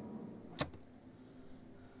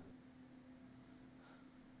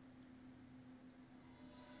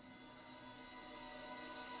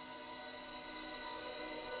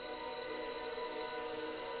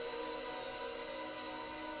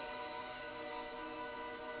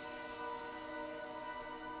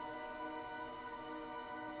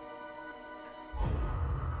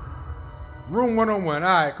 Room 101. All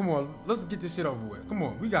right, come on. Let's get this shit over with. Come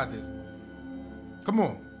on, we got this. Come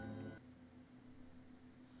on.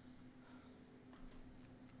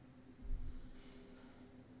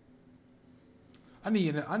 I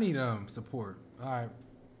need support. All right,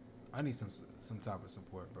 I need some type of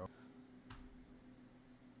support, bro.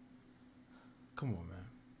 Come on, man.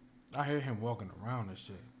 I hear him walking around and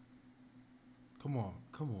shit. Come on,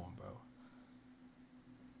 bro.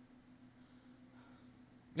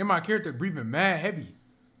 And my character breathing mad heavy.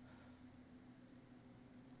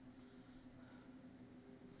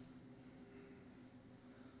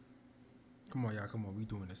 Come on, y'all. Come on. We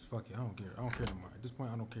doing this. Fuck it. I don't care. I don't care no more. At this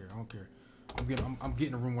point, I don't care. I don't care. I'm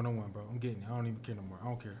getting a room 101, bro. I'm getting it. I don't even care no more. I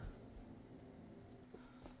don't care.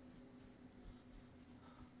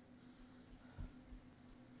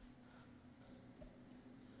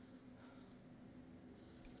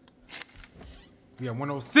 We got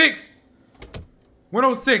 106.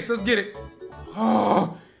 106, let's get it.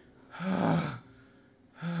 Oh.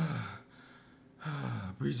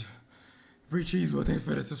 Breach cheese, well, thanks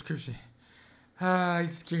for the subscription. You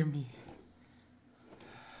scared me.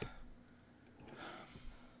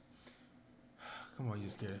 Come on, you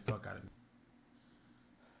scared the fuck out of me.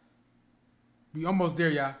 We almost there,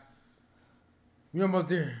 y'all. We almost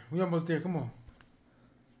there. We almost there. Come on.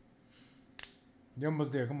 You're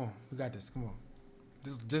almost there. Come on. We got this. Come on.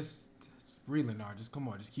 Just breathe, Lenarrio. Just come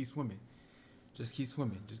on. Just keep swimming. Just keep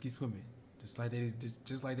swimming. Just keep swimming. Just like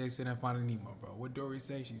they said in Finding Nemo, bro. What Dory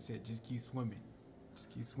say? She said, just keep swimming.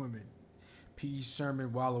 Just keep swimming. P.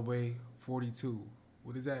 Sherman, Wallaway, 42.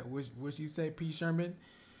 What is that? What she say? P. Sherman?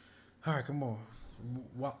 All right, come on.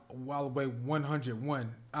 Wallaway,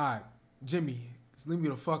 101. All right, Jimmy, just leave me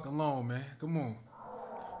the fuck alone, man. Come on.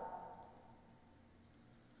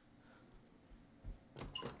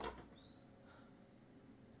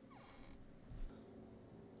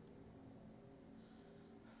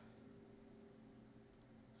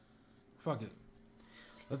 Fuck it.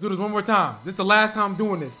 Let's do this one more time. This is the last time I'm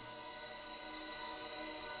doing this.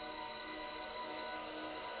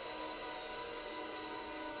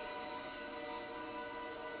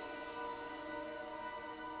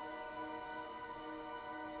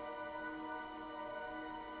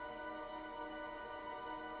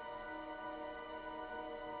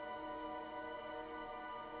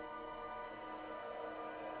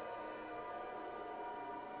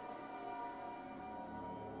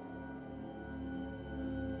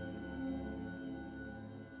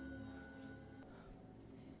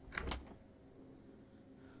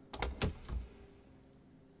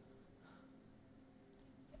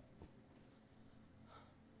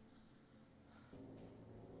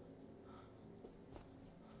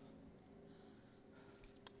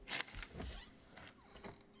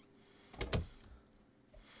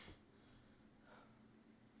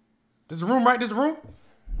 This is a room, right? This is a room?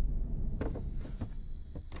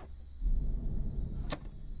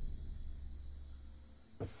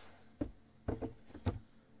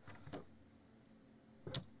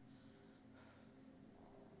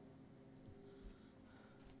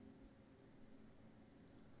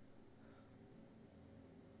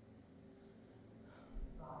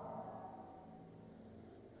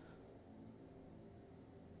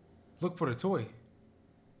 Look for the toy.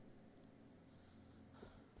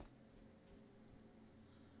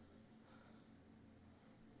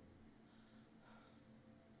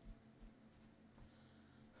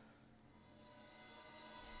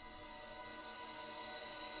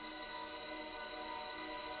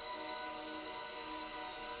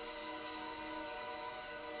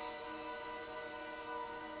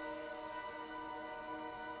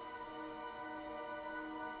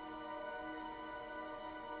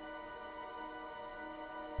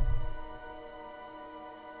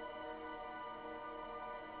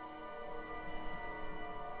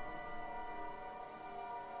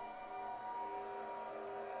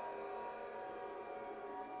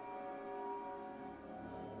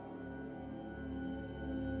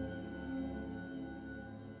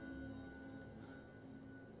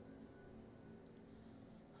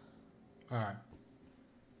 All right.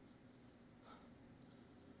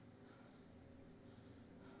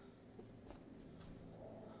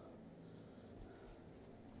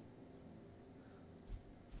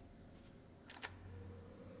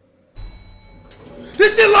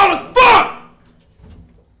 This shit loud as fuck!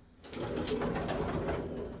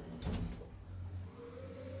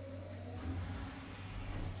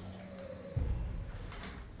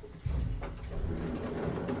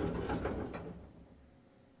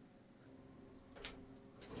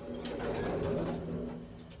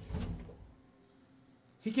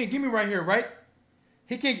 He can't get me right here, right?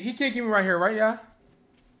 He can't get me right here, right, y'all?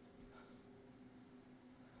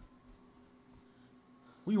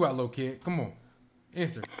 Where you at, little kid? Come on.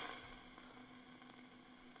 Answer.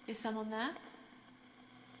 Is someone there?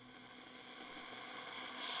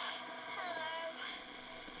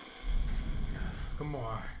 Come on,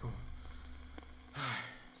 all right, come on.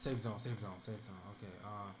 Safe zone, safe zone, safe zone. Okay,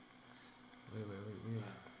 wait.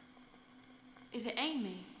 Is it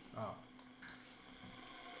Amy? Oh.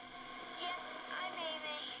 Yes, I'm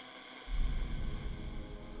Amy.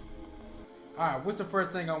 All right, what's the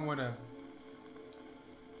first thing I wanna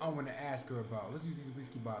ask her about? Let's use these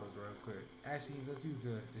whiskey bottles real quick. Actually, let's use the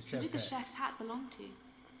Who chef's did the hat. chef's hat belong to?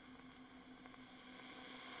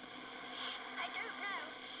 I don't know.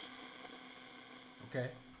 Okay.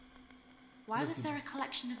 Why was Whiskey. there a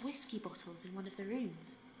collection of whiskey bottles in one of the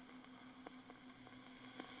rooms?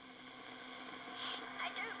 I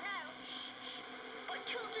don't know. But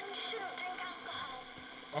children shouldn't drink alcohol.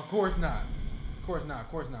 Of course not. Of course not. Of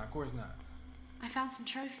course not. Of course not. I found some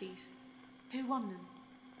trophies. Who won them?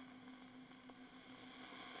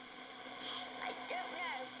 I don't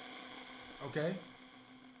know. Okay.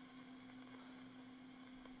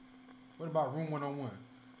 What about room 101?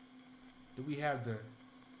 Do we have the...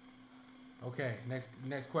 Okay,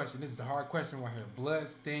 next question. This is a hard question right here.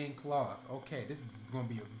 Blood-stained cloth. Okay, this is going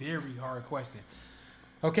to be a very hard question.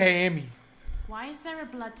 Okay, Amy. Why is there a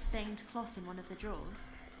blood-stained cloth in one of the drawers?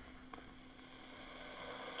 It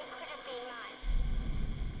could have been mine.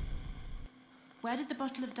 Where did the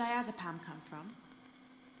bottle of diazepam come from?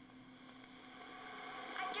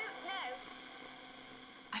 I don't know.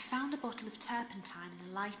 I found a bottle of turpentine and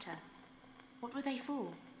a lighter. What were they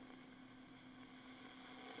for?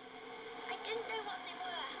 I didn't know what they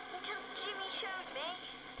were until Jimmy showed me.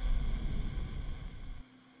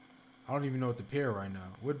 I don't even know what to pair right now.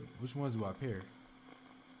 Which ones do I pair?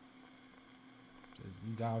 'Cause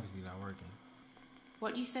these are obviously not working.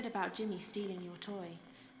 What you said about Jimmy stealing your toy.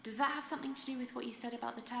 Does that have something to do with what you said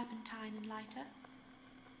about the turpentine and lighter?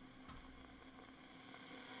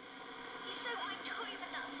 He soaked my toy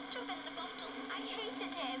with that stuff in the bottle. I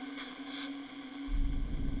hated him.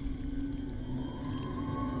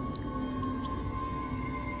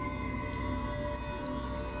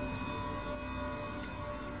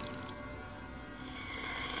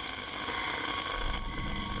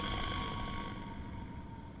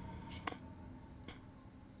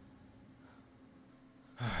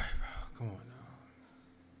 Alright, bro. Come on now.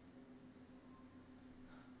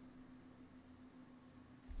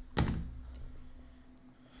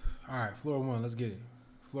 Alright, floor 1, let's get it.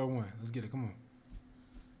 Floor 1, let's get it. Come on.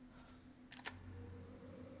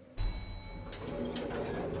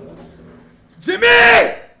 Jimmy!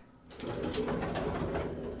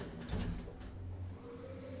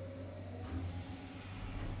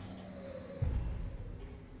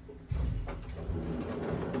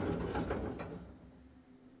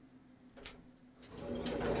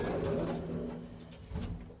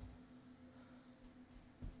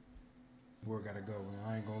 Boy, gotta go, man.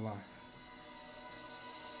 I ain't gonna lie.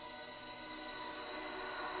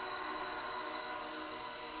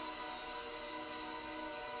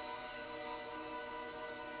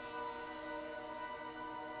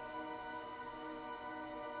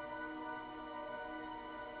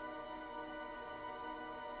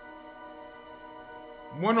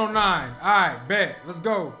 $109. All right, bet. Let's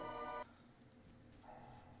go.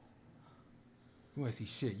 You wanna see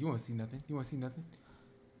shit? You wanna see nothing? You wanna see nothing?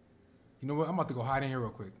 You know what? I'm about to go hide in here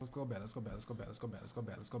real quick. Let's go back. Let's go back. Let's go back. Let's go back. Let's go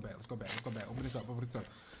back. Let's go back. Let's go back. Let's go back. Open this up. Open this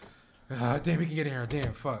up. Damn, we can get in here.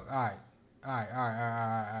 Damn, fuck. All right. All right. All right. All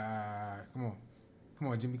right. All right. All right. Come on. Come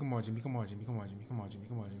on, Jimmy. Come on, Jimmy. Come on, Jimmy. Come on, Jimmy. Come on, Jimmy.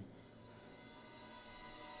 Come on, Jimmy.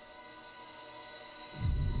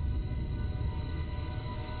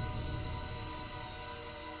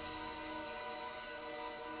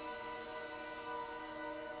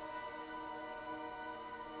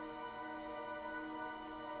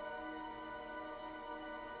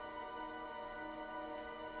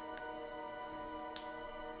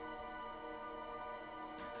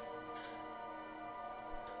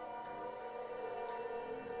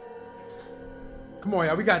 Come on,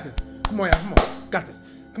 y'all. We got this. Come on, y'all. Come on. Got this.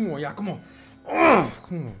 Come on, y'all. Come on.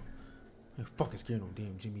 Come on. I ain't fucking scared no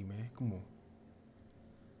damn Jimmy, man. Come on.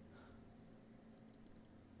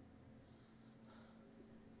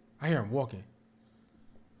 I hear him walking.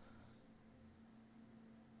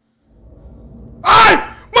 Hey!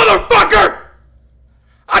 Motherfucker!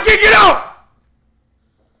 I can't get out!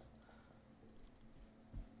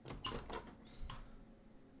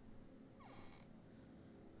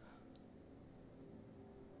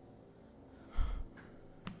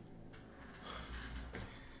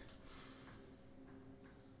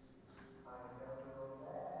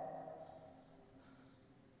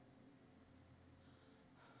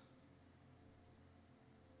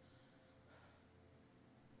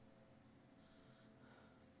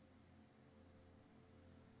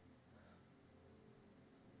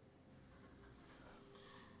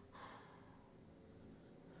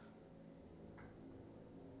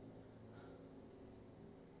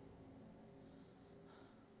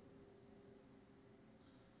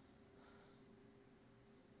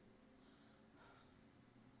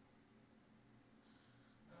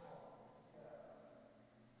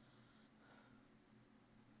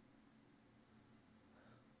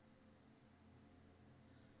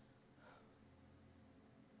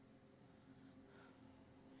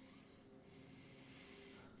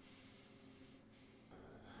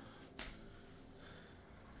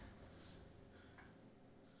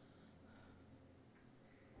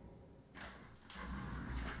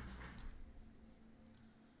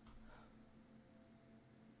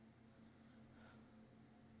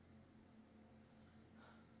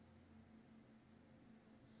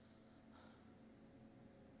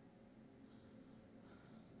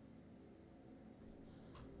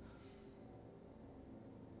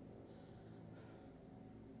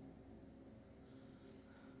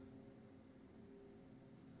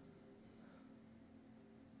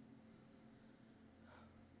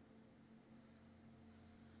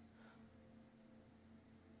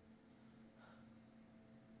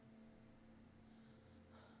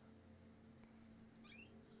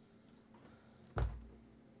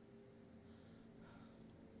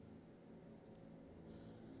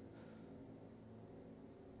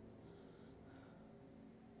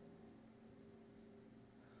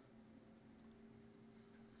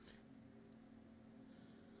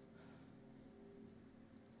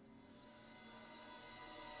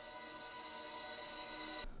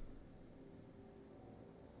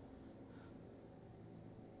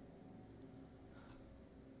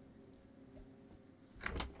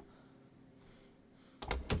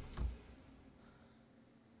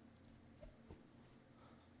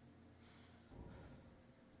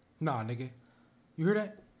 Nah, nigga. You hear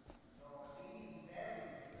that?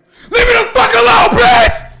 Leave me the fuck alone,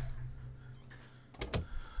 bitch!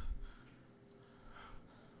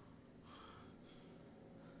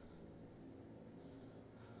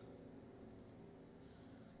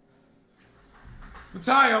 I'm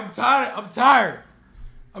tired,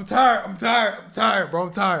 bro.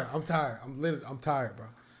 I'm tired, bro.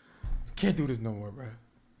 Can't do this no more, bro.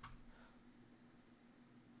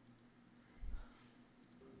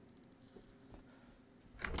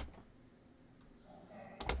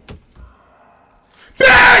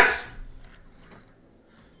 Bitch!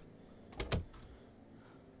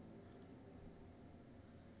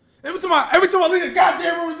 Every time I leave the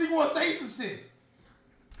goddamn room, you want to say some shit.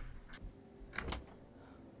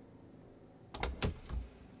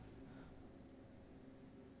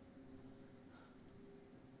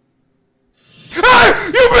 Hey,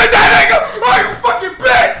 you bitch ass nigga! Oh, you fucking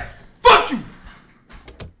bitch! Fuck you!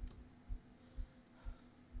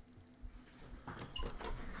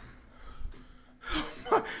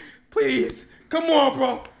 Please, come on,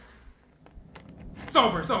 bro. It's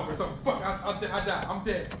over. Fuck, I died. I'm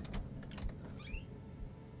dead.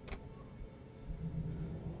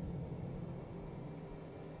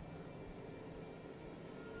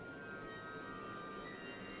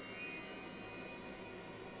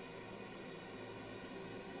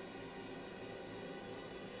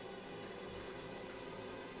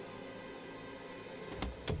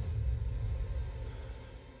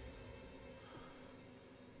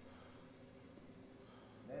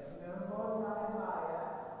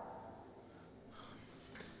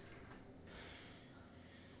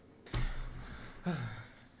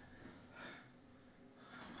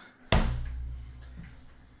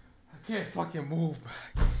 I can't fucking move, bro.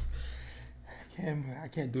 I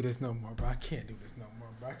can't do this no more, bro. I can't do this no more,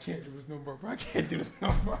 bro. I can't do this no more, bro. I can't do this no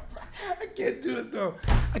more, bro. I can't do this no.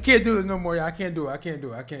 I can't do this no more. Yeah, I can't do it. I can't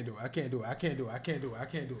do it. I can't do it. I can't do it. I can't do it. I can't do it. I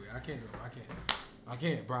can't do it. I can't do it. I can't. I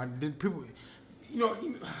can't, bro. People, you know. I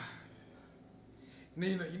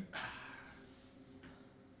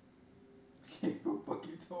can't even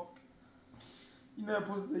fucking talk. You're not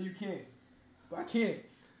supposed to say you can't, but I can't.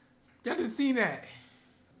 Y'all just seen that.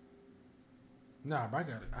 Nah, bro, I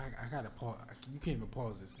gotta pause. You can't even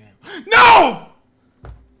pause this game. No!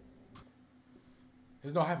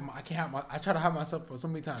 There's no having. I can't have my. I try to have myself for so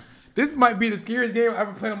many times. This might be the scariest game I've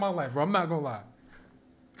ever played in my life, bro. I'm not gonna lie.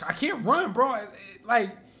 I can't run, bro. Like,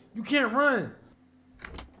 you can't run.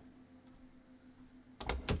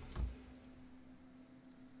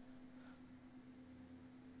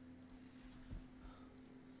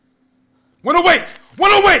 One away!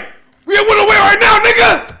 One away! We are one away right now,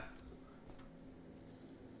 nigga!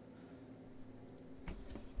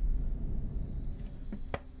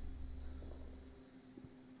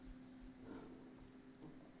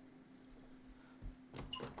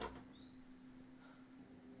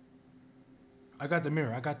 I got the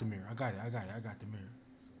mirror. I got the mirror. I got the mirror.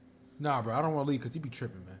 Nah, bro. I don't want to leave because he be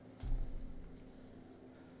tripping, man.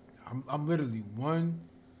 I'm literally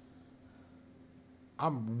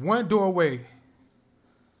I'm one door away.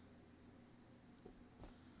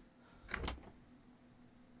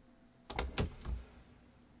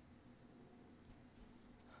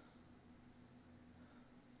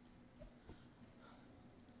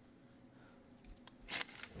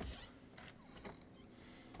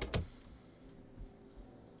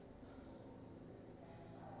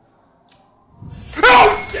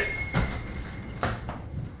 Oh, shit!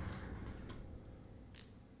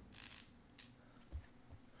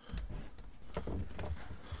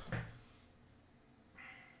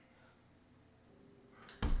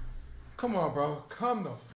 Come on, bro. Come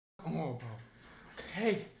on, bro.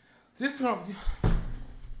 Hey, this is what I'm...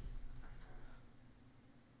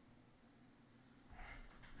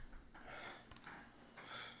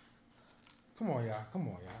 Come on,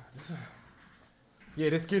 y'all. Yeah,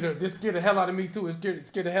 this scared the hell out of me too. It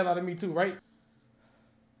scared the hell out of me too, right?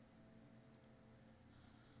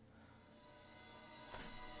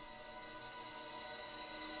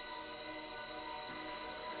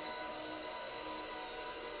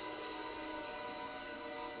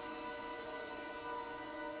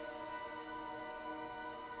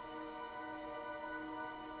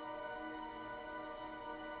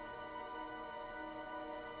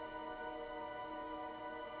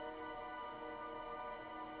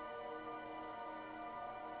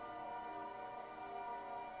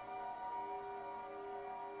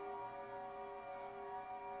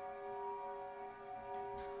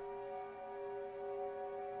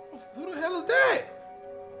 Who the hell is that?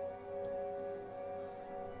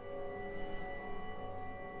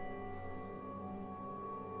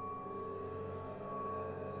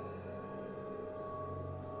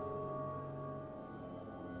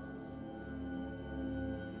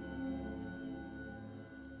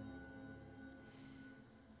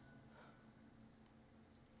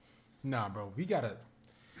 Nah, bro. We gotta.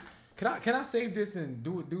 Can I save this and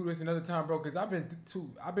do this another time, bro? Cause I've been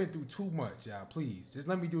through too much, y'all. Please, just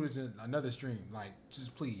let me do this in another stream. Like,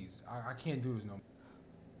 just please. I can't do this no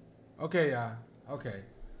more. Okay, y'all. Okay.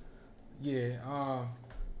 Yeah.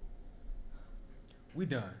 We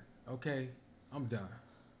done. Okay. I'm done.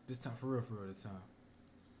 This time, for real, this time.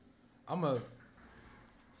 I'ma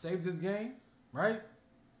save this game, right?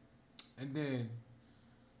 And then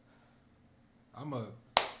I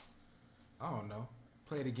don't know,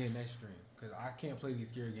 play it again next stream. Cause I can't play these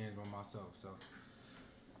scary games by myself. So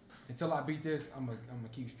until I beat this, I'm gonna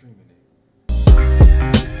keep streaming it.